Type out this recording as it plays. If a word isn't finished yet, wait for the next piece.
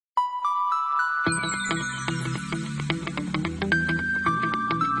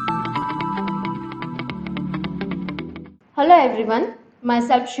Hello everyone,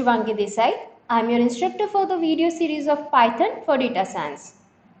 myself Shivangi Desai. I am your instructor for the video series of Python for data science.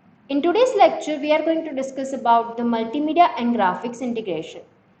 In today's lecture, we are going to discuss about the multimedia and graphics integration.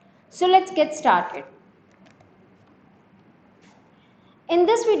 So let's get started. In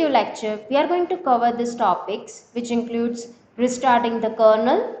this video lecture, we are going to cover these topics, which includes restarting the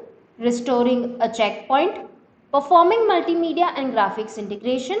kernel, restoring a checkpoint, performing multimedia and graphics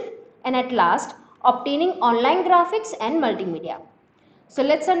integration, and at last, obtaining online graphics and multimedia. So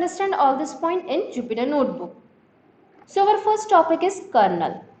let's understand all this point in Jupyter Notebook. So our first topic is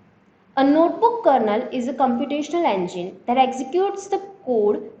kernel. A notebook kernel is a computational engine that executes the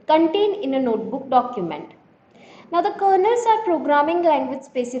code contained in a notebook document. Now the kernels are programming language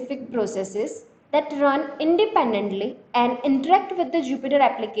specific processes that run independently and interact with the Jupyter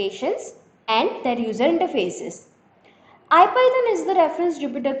applications and their user interfaces. IPython is the reference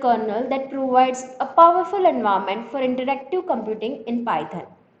Jupyter kernel that provides a powerful environment for interactive computing in Python.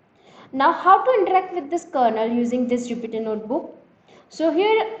 Now, how to interact with this kernel using this Jupyter notebook? So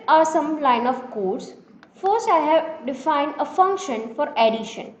here are some line of codes. First, I have defined a function for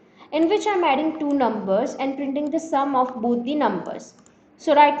addition in which I am adding two numbers and printing the sum of both the numbers.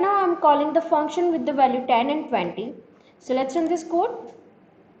 So right now I am calling the function with the value 10 and 20. So let's run this code.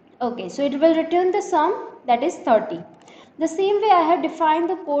 Okay, so it will return the sum, that is 30. The same way I have defined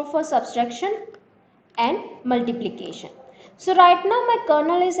the code for subtraction and multiplication. So right now my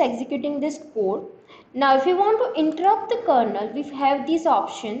kernel is executing this code. Now if you want to interrupt the kernel, we have this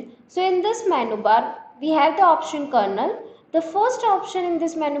option. So in this menu bar, we have the option kernel. The first option in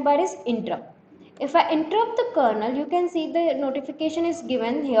this menu bar is interrupt. If I interrupt the kernel, you can see the notification is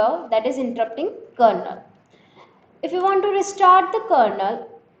given here, that is interrupting kernel. If you want to restart the kernel,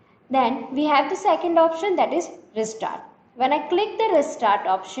 then we have the second option, that is restart. When I click the restart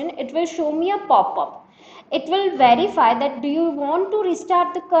option, it will show me a pop-up. It will verify that do you want to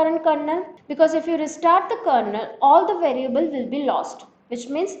restart the current kernel, because if you restart the kernel, all the variables will be lost, which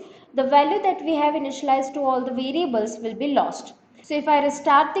means the value that we have initialized to all the variables will be lost. So if I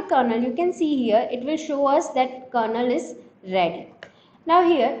restart the kernel, you can see here it will show us that kernel is ready. Now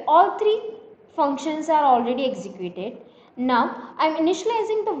here all three functions are already executed. Now I am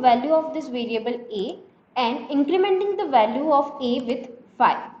initializing the value of this variable a and incrementing the value of a with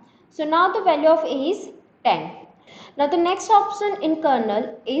 5. So now the value of a is 10. Now the next option in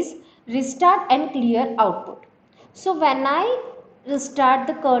kernel is restart and clear output. So when I restart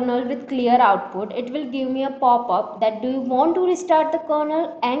the kernel with clear output, it will give me a pop-up that do you want to restart the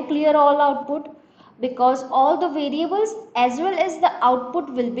kernel and clear all output, because all the variables as well as the output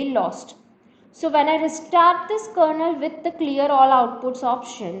will be lost. So when I restart this kernel with the clear all outputs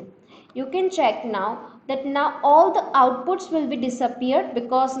option, you can check now that now all the outputs will be disappeared,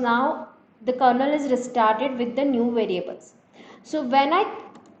 because now the kernel is restarted with the new variables. So when I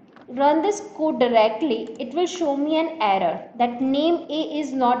run this code directly, it will show me an error that name A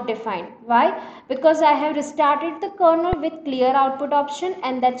is not defined. Why? Because I have restarted the kernel with clear output option,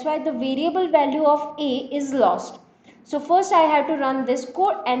 and that's why the variable value of A is lost. So first I have to run this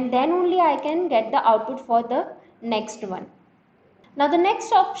code and then only I can get the output for the next one. Now the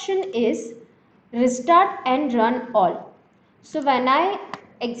next option is restart and run all. So when I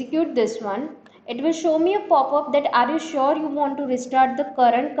execute this one, it will show me a pop-up that are you sure you want to restart the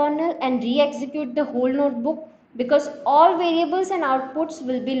current kernel and re-execute the whole notebook, because all variables and outputs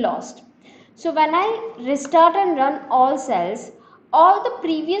will be lost. So when I restart and run all cells, all the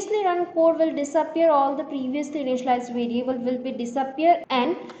previously run code will disappear, all the previously initialized variable will be disappear,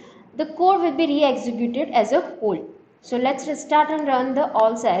 and the code will be re-executed as a whole. So let's restart and run the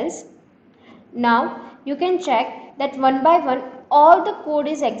all cells. Now you can check that one by one all the code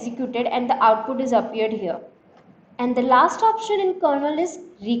is executed and the output is appeared here. And the last option in kernel is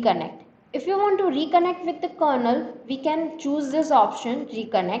reconnect. If you want to reconnect with the kernel, we can choose this option,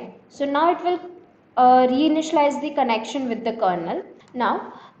 reconnect. So now it will reinitialize the connection with the kernel.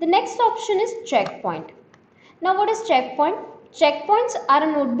 Now the next option is checkpoint. Now what is checkpoint? Checkpoints are a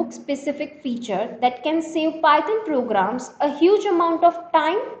notebook specific feature that can save Python programs a huge amount of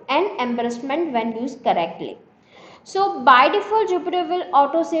time and embarrassment when used correctly. So by default, Jupyter will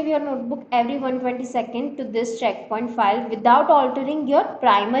auto save your notebook every 120 seconds to this checkpoint file without altering your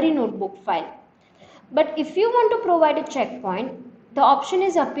primary notebook file. But if you want to provide a checkpoint, the option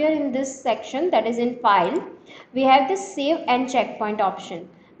is appear in this section, that is in file. We have this save and checkpoint option.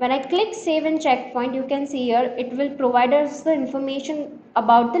 When I click save and checkpoint, you can see here it will provide us the information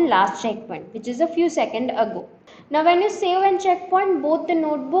about the last checkpoint, which is a few seconds ago. Now when you save and checkpoint, both the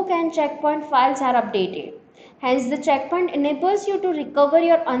notebook and checkpoint files are updated. Hence, the checkpoint enables you to recover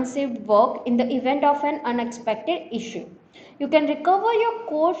your unsaved work in the event of an unexpected issue. You can recover your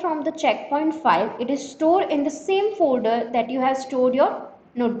code from the checkpoint file. It is stored in the same folder that you have stored your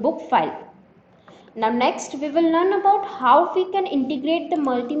notebook file. Now next we will learn about how we can integrate the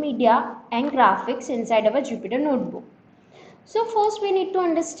multimedia and graphics inside our Jupyter notebook. So first we need to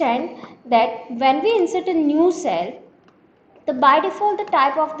understand that when we insert a new cell, by default the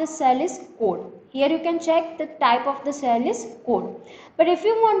type of the cell is code. Here you can check the type of the cell is code. But if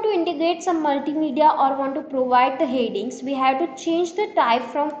you want to integrate some multimedia or want to provide the headings, we have to change the type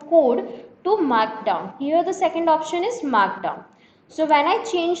from code to markdown. Here the second option is markdown. So when I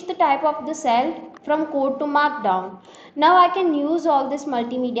change the type of the cell from code to markdown, now I can use all these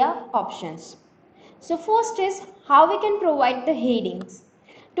multimedia options. So first is how we can provide the headings.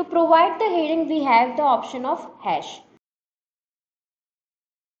 To provide the heading, we have the option of hash.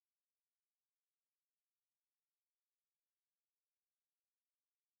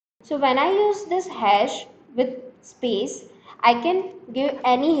 So when I use this hash with space, I can give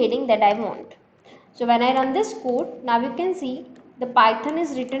any heading that I want. So when I run this code, now you can see the Python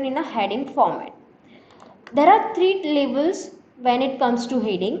is written in a heading format. There are three levels when it comes to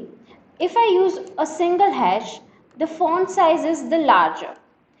heading. If I use a single hash, the font size is the larger.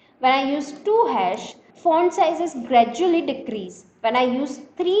 When I use 2 hash, font sizes gradually decrease. When I use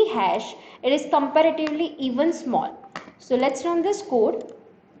 3 hash, it is comparatively even small. So let's run this code.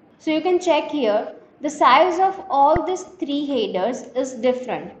 So you can check here, the size of all these 3 headers is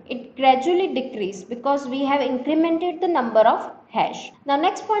different. It gradually decreases because we have incremented the number of hash. Now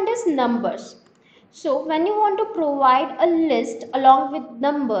next point is numbers. So when you want to provide a list along with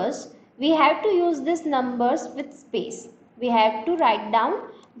numbers, we have to use these numbers with space. We have to write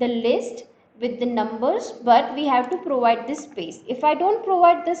down the list with the numbers, but we have to provide this space. If I don't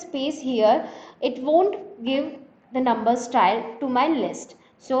provide the space here, it won't give the number style to my list.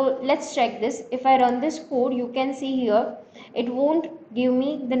 So let's check this. If I run this code, you can see here it won't give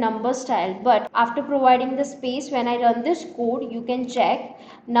me the number style, but after providing the space, when I run this code, you can check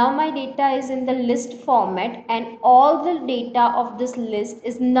now my data is in the list format and all the data of this list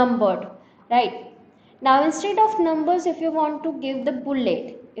is numbered, right? Now instead of numbers, if you want to give the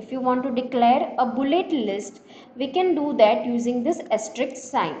bullet, if you want to declare a bullet list, we can do that using this asterisk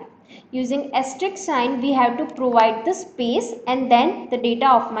sign. Using asterisk sign, we have to provide the space and then the data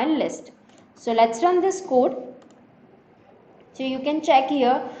of my list. So let's run this code. So you can check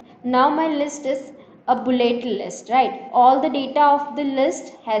here, now my list is a bullet list, right? All the data of the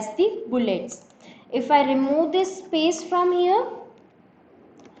list has the bullets. If I remove this space from here,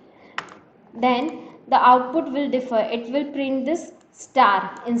 then the output will differ. It will print this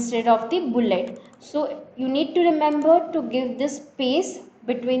star instead of the bullet. So you need to remember to give this space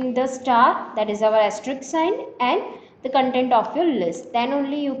between the star, that is our asterisk sign, and the content of your list. Then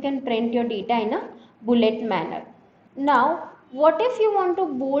only you can print your data in a bullet manner. Now what if you want to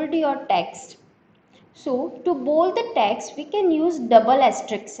bold your text? So to bold the text, we can use double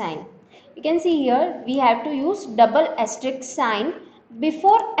asterisk sign. You can see here we have to use double asterisk sign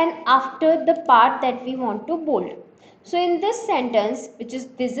before and after the part that we want to bold. So in this sentence,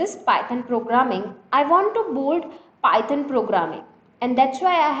 this is Python programming, I want to bold Python programming, and that's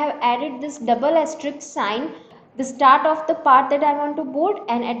why I have added this double asterisk sign, the start of the part that I want to bold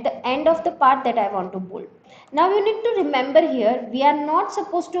and at the end of the part that I want to bold. Now you need to remember here, we are not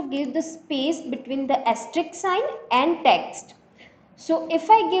supposed to give the space between the asterisk sign and text. So if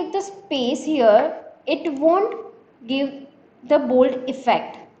I give the space here, it won't give the bold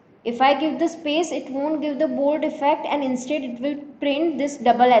effect. If I give the space, it won't give the bold effect, and instead it will print this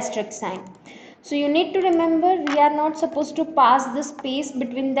double asterisk sign. So you need to remember, we are not supposed to pass the space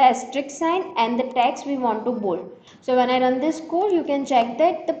between the asterisk sign and the text we want to bold. So when I run this code, you can check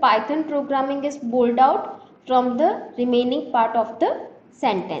that the Python programming is bold out from the remaining part of the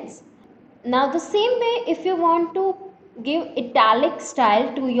sentence. Now the same way, if you want to give italic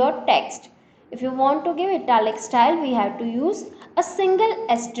style to your text, if you want to give italic style, we have to use a single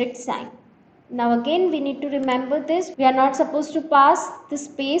asterisk sign. Now again we need to remember this, we are not supposed to pass the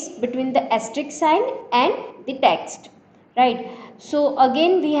space between the asterisk sign and the text, right? So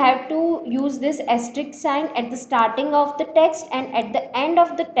again we have to use this asterisk sign at the starting of the text and at the end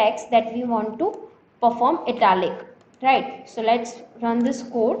of the text that we want to perform italic, right? So let's run this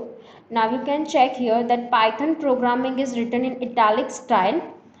code. Now you can check here that Python programming is written in italic style,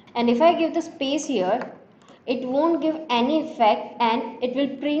 and if I give the space here, it won't give any effect and it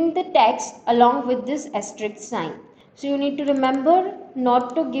will print the text along with this asterisk sign. So you need to remember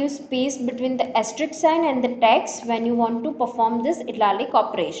not to give space between the asterisk sign and the text when you want to perform this italic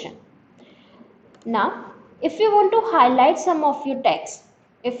operation. Now if you want to highlight some of your text,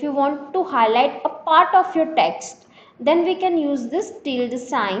 if you want to highlight a part of your text, Then we can use this tilde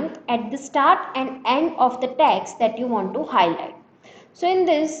sign at the start and end of the text that you want to highlight. So in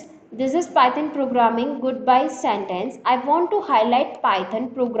this is Python programming goodbye sentence. I want to highlight Python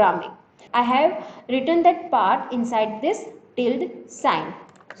programming. I have written that part inside this tilde sign.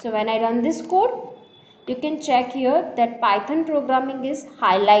 So when I run this code, you can check here that Python programming is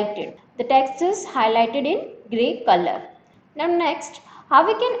highlighted. The text is highlighted in gray color. Now next, how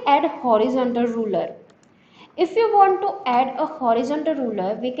we can add horizontal ruler. If you want to add a horizontal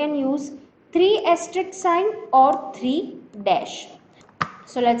ruler, we can use 3 asterisk sign or 3 dash.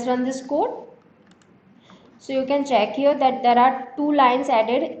 So let's run this code. So you can check here that there are 2 lines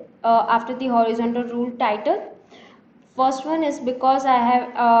added after the horizontal rule title. First one is because I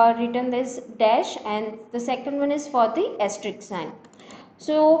have written this dash, and the second one is for the asterisk sign.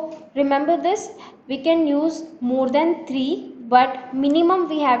 So remember this, we can use more than 3, but minimum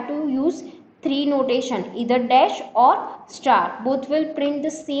we have to use 3 notation, either dash or star. Both will print the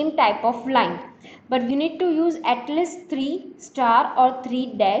same type of line, but you need to use at least 3 star or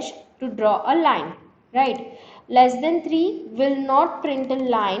 3 dash to draw a line, right? Less than 3 will not print a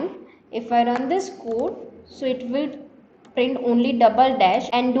line. If I run this code, so it will print only double dash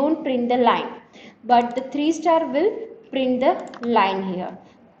and don't print the line, but the 3 star will print the line here.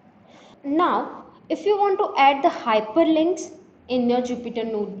 Now if you want to add the hyperlinks in your Jupyter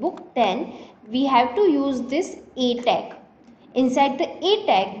notebook, then we have to use this a tag. Inside the a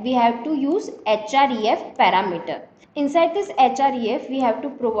tag we have to use href parameter. Inside this href we have to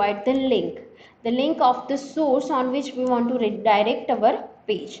provide the link of the source on which we want to redirect our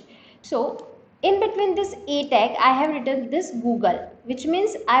page. So in between this a tag I have written this Google, which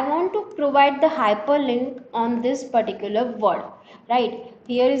means I want to provide the hyperlink on this particular word, right?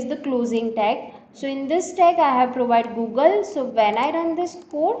 Here is the closing tag. So in this tag I have provided Google. So when I run this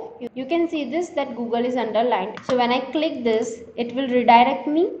code, you can see this that Google is underlined. So when I click this, it will redirect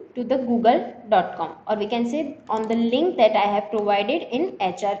me to the google.com, or we can say on the link that I have provided in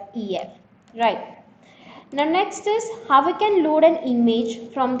href, right? Now next is how we can load an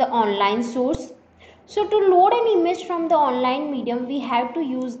image from the online source. So to load an image from the online medium, we have to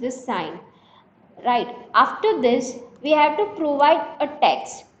use this sign, right? After this, we have to provide a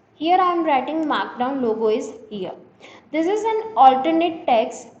text. Here I am writing markdown logo is here. This is an alternate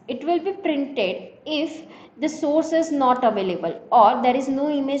text. It will be printed if the source is not available or there is no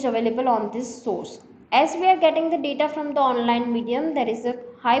image available on this source. As we are getting the data from the online medium, there is a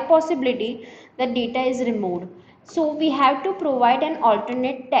high possibility that data is removed. So we have to provide an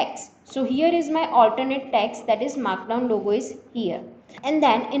alternate text. So here is my alternate text, that is markdown logo is here. And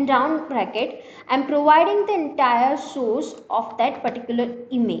then in round bracket, I am providing the entire source of that particular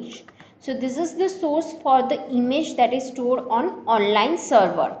image. So this is the source for the image that is stored on online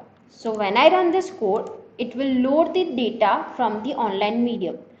server. So when I run this code, it will load the data from the online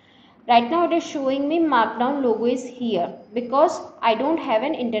medium. Right now it is showing me markdown logo is here because I don't have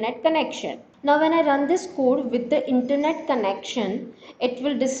an internet connection. Now when I run this code with the internet connection, it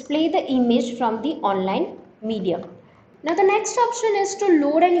will display the image from the online medium. Now the next option is to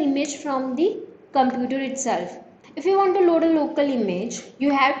load an image from the computer itself. If you want to load a local image, you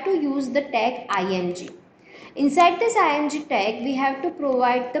have to use the tag img. Inside this img tag, we have to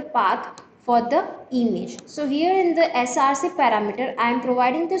provide the path for the image. So here in the src parameter, I am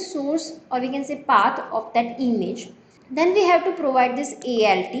providing the source, or we can say path of that image. Then we have to provide this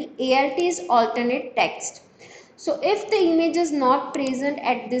alt. Alt is alternate text. So if the image is not present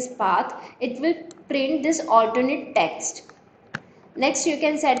at this path, it will print this alternate text. Next, you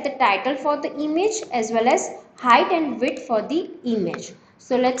can set the title for the image as well as height and width for the image.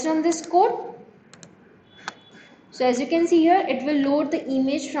 So let's run this code. So as you can see here, it will load the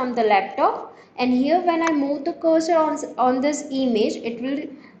image from the laptop, and here when I move the cursor on this image, it will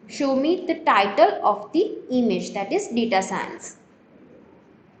show me the title of the image, that is data science.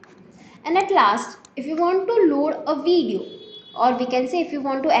 And at last, if you want to load a video, or we can say if you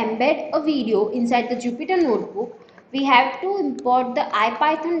want to embed a video inside the Jupyter notebook, we have to import the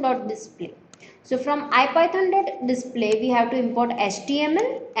ipython.display. So from ipython.display we have to import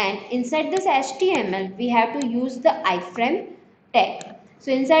HTML, and inside this HTML we have to use the iframe tag.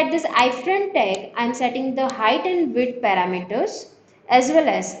 So inside this iframe tag I am setting the height and width parameters, as well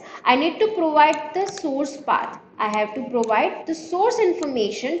as I need to provide the source path. I have to provide the source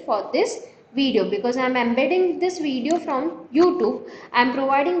information for this video because I am embedding this video from YouTube. I am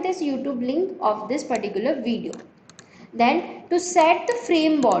providing this YouTube link of this particular video. Then to set the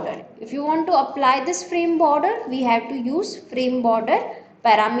frame border, if you want to apply this frame border, we have to use frame border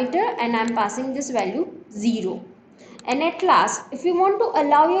parameter, and I am passing this value 0. And at last, if you want to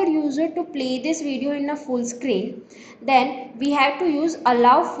allow your user to play this video in a full screen, then we have to use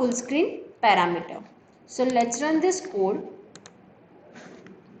allow full screen parameter. So let's run this code.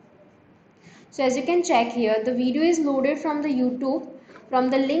 So as you can check here, the video is loaded from the YouTube from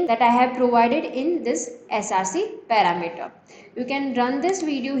the link that I have provided in this SRC parameter. You can run this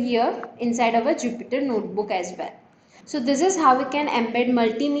video here inside our Jupyter notebook as well. So this is how we can embed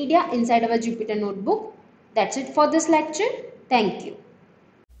multimedia inside our Jupyter notebook. That's it for this lecture. Thank you.